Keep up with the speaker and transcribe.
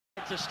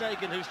ter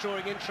Stegen, who's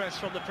drawing interest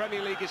from the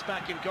Premier League, is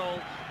back in goal.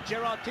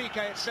 Gerard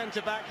Piqué at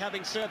centre-back,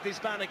 having served his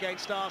ban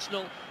against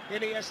Arsenal.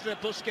 Iniesta,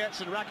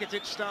 Busquets and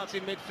Rakitic start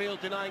in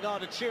midfield, denying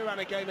Arda Turan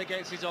a game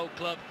against his old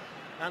club.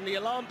 And the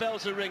alarm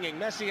bells are ringing.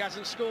 Messi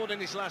hasn't scored in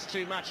his last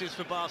 2 matches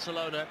for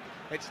Barcelona.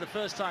 It's the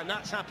first time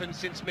that's happened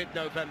since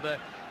mid-November.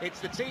 It's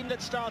the team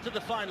that started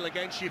the final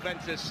against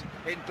Juventus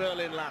in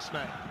Berlin last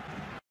May.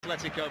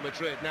 Atletico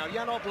Madrid. Now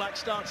Jan Oblak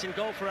starts in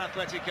goal for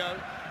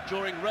Atletico,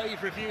 drawing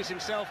rave reviews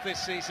himself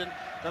this season.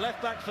 The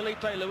left-back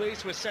Felipe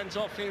Luis was sent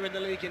off here in the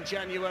league in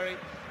January.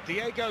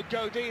 Diego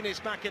Godin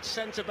is back at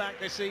centre-back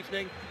this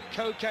evening.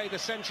 Koke, the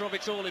centre of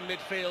it all in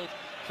midfield.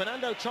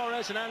 Fernando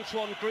Torres and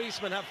Antoine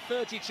Griezmann have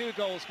 32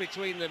 goals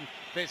between them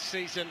this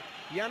season.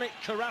 Yannick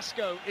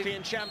Carrasco is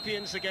European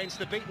champions against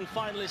the beaten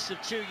finalists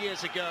of 2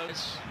 years ago.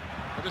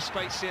 Bit of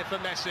space here for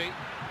Messi.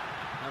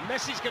 And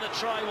Messi's going to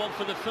try one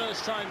for the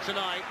first time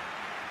tonight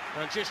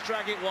and just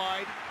drag it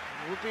wide.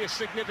 It would be a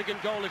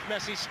significant goal if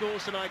Messi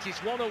scores tonight. He's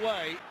one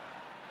away.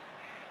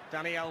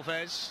 Dani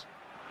Alves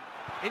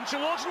in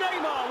towards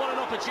Neymar. What an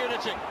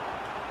opportunity.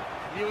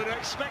 You would have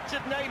expected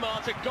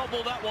Neymar to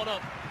gobble that one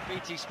up.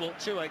 BT Sport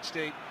 2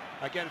 HD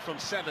again from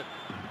 7.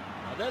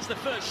 Now there's the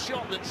first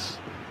shot that's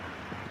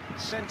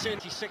sent in.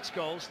 26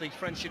 goals, the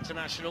French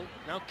international.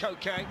 Now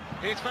Koke.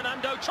 Here's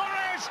Fernando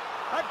Torres,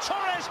 and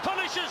Torres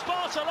punishes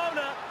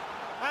Barcelona.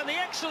 And the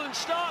excellent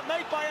start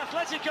made by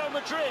Atletico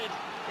Madrid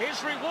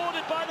is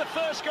rewarded by the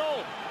first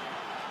goal.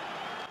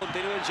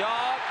 Continua el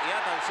joc i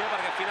atenció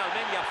perquè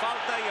finalment hi ha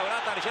falta i hi haurà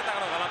targeta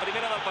groga, la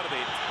primera del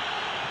partit.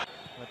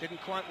 It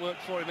didn't quite work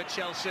for him at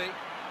Chelsea.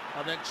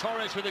 And then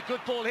Torres with a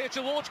good ball here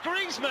towards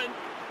Griezmann.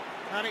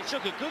 And it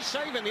took a good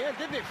save in the end,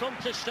 didn't it, from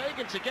ter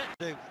Stegen to get...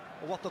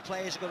 What the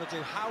players are going to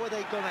do, how are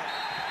they going to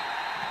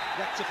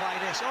rectify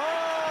this?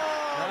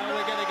 Oh, now no!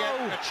 We're going to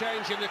get a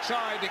change in the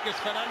tide because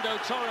Fernando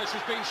Torres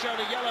has been shown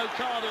a yellow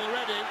card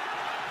already.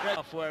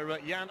 Where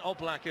Jan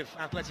Oblak of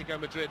Atletico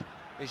Madrid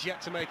is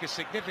yet to make a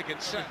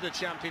significant set of the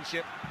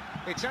championship.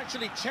 It's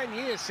actually 10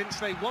 years since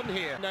they won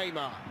here.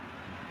 Neymar.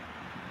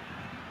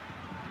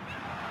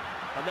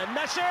 And then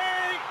Messi!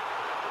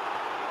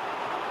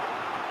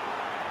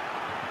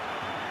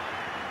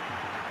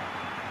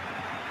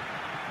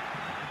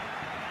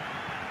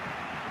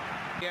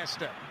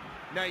 Iniesta,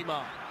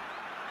 Neymar.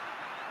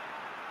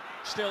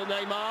 Still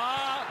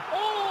Neymar.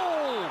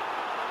 Oh!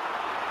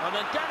 And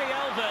then Dani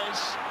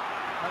Alves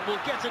will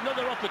get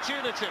another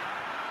opportunity.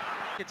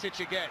 Rakitic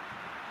again.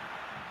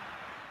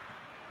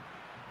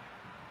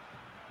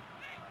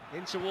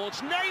 In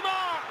towards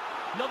Neymar.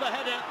 Another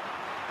header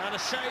and a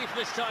save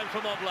this time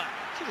from Oblak.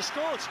 Should have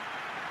scored.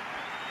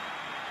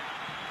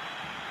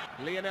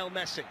 Lionel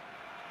Messi.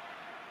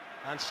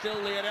 And still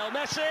Lionel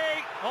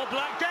Messi.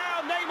 Oblak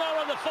down.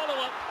 Neymar on the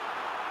follow-up.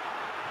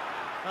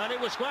 And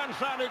it was Juan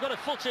Fran who got a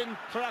foot in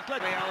for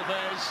Atletico.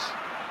 Alves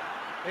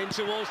in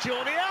towards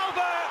Jordi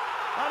Alba,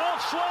 and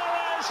off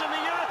Suarez, and the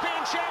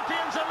European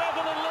champions are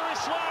level, and Luis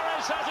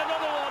Suarez has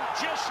another one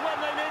just when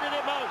they needed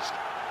it most.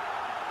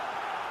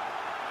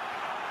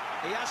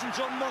 He hasn't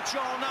done much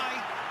all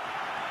night,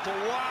 but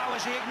wow,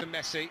 is he...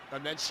 Messi,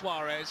 and then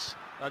Suarez,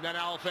 and then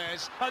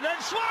Alves, and then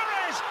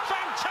Suarez!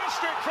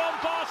 Fantastic from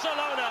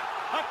Barcelona!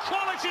 A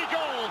quality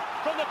goal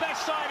from the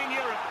best side in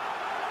Europe.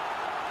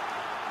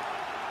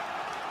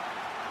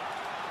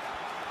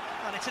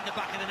 And it's in the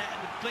back of the net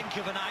in the blink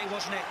of an eye,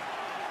 wasn't it?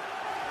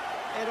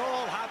 It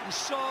all happened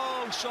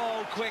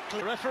so quickly.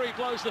 The referee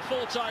blows the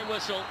full-time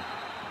whistle,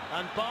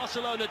 and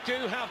Barcelona do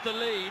have the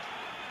lead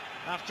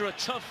after a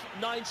tough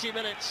 90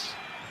 minutes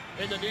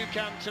in the new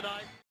camp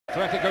tonight.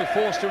 Atletico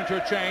forced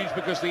into a change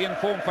because the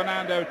informed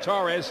Fernando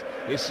Torres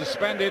is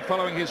suspended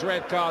following his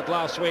red card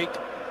last week.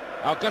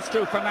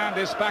 Augusto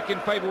Fernandes, back in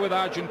favour with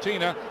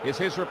Argentina, is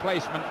his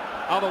replacement.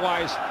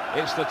 Otherwise,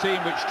 it's the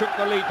team which took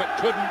the lead but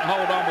couldn't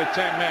hold on with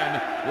 10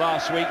 men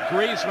last week.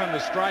 Griezmann, the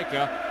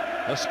striker,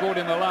 has scored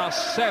in the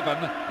last 7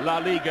 La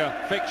Liga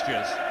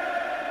fixtures.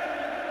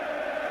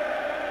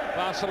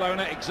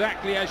 Barcelona,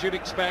 exactly as you'd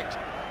expect,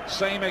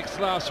 same as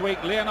last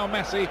week. Lionel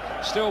Messi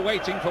still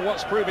waiting for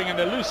what's proving an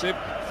elusive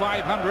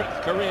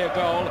 500th career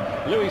goal.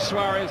 Luis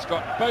Suarez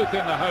got both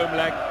in the home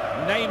leg.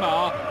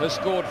 Neymar has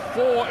scored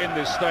 4 in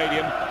this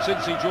stadium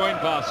since he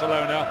joined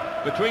Barcelona.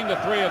 Between the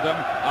three of them,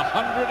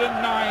 109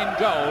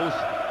 goals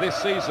this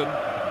season,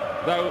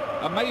 though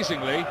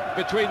amazingly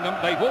between them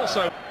they've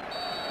also...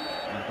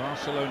 And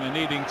Barcelona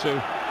needing to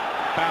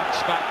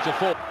bounce back to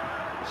 4.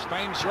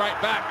 Spain's right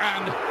back,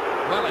 and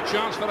well, a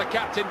chance for the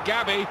captain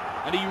Gabi,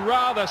 and he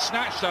rather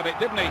snatched at it,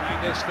 didn't he? And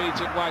this feeds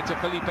it wide to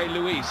Felipe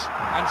Luis,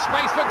 and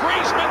space for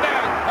Griezmann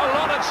there, a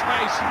lot of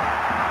space.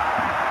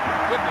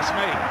 Goodness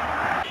me.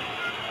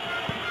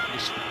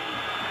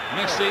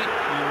 Messi,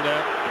 and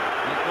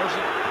it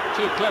wasn't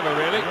too clever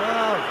really.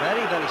 No,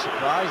 very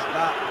surprised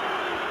that.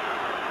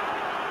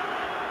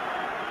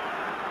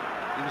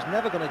 He was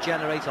never going to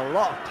generate a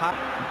lot of pass.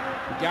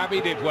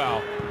 Gabi did well.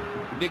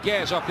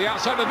 Niguez off the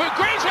outside of the boot.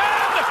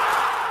 Griezmann!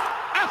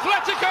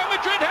 Atletico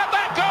Madrid have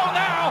that goal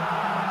now.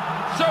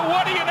 So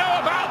what do you know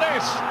about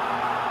this?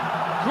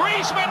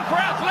 Griezmann for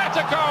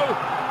Atletico.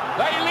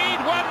 They lead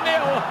 1-0,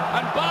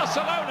 and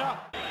Barcelona.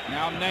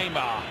 Now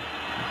Neymar.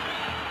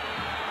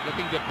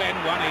 Looking to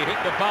bend one. He hit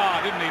the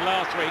bar, didn't he,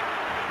 last week,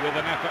 with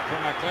an effort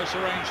from a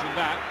closer range than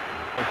that.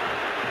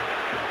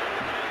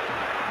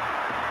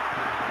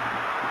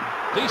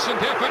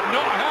 Decent effort,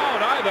 not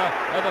held either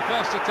at the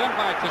first attempt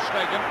by Ter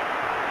Stegen.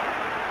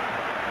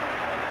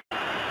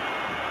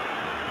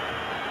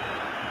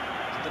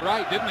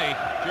 Right, didn't he?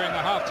 During the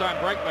half-time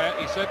break there,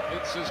 he said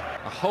it's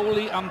a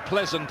wholly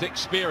unpleasant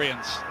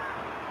experience.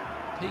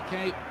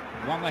 PK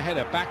won the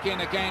header, back in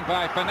again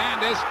by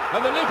Fernandez,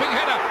 and the looping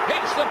header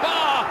hits the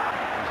bar.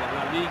 There's a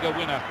La Liga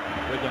winner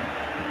with them.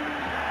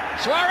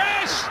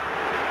 Suarez!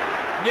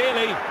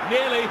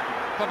 Nearly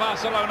for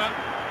Barcelona.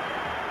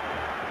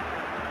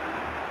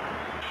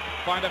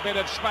 Find a bit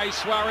of space,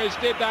 Suarez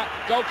did that.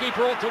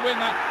 Goalkeeper ought to win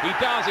that. He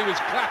does, he was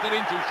clattered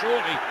into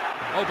shortly.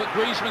 Oh, but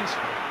Griezmann's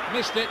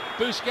missed it.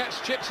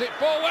 Busquets chips it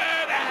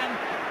forward, and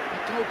the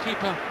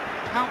goalkeeper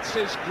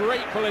pounces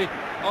gratefully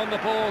on the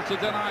ball to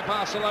deny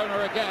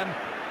Barcelona again.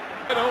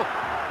 Middle.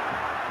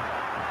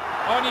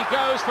 On he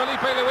goes,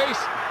 Felipe Luis,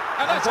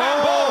 and that's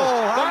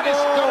handball. That is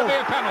going to be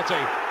a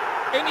penalty.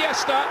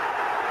 Iniesta,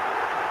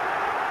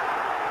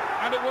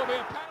 and it will be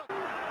a penalty.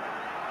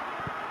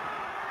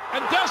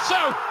 And does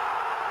so.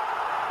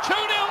 2-0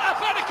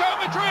 Atletico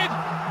Madrid.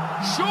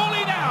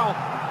 Surely now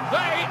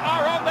they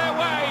are on their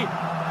way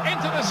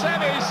into the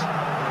semis,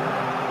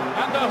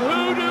 and the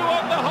hoodoo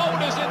of the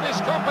holders in this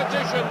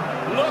competition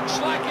looks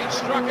like it's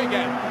struck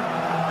again.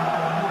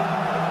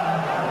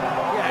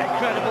 Yeah,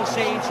 incredible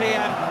scenes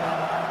here.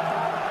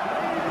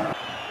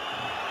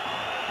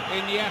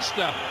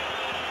 Iniesta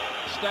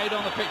stayed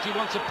on the pitch. He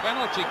wants a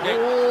penalty kick.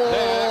 There,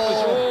 it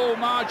was all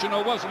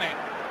marginal, wasn't it?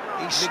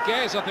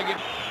 Liguez, I think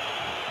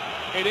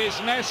it is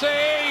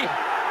Messi,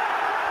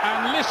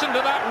 and listen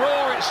to that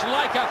roar. It's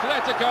like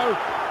Atletico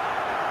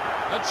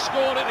had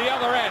scored at the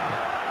other end,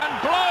 and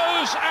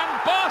blows, and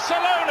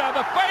Barcelona,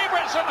 the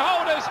favourites and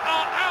holders,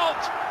 are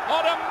out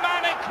on a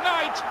manic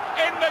night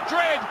in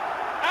Madrid.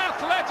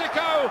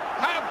 Atletico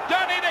have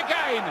done it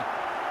again,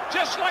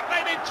 just like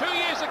they did 2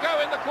 years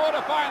ago in the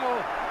quarter-final.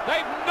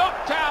 They've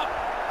knocked out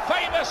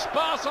famous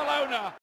Barcelona.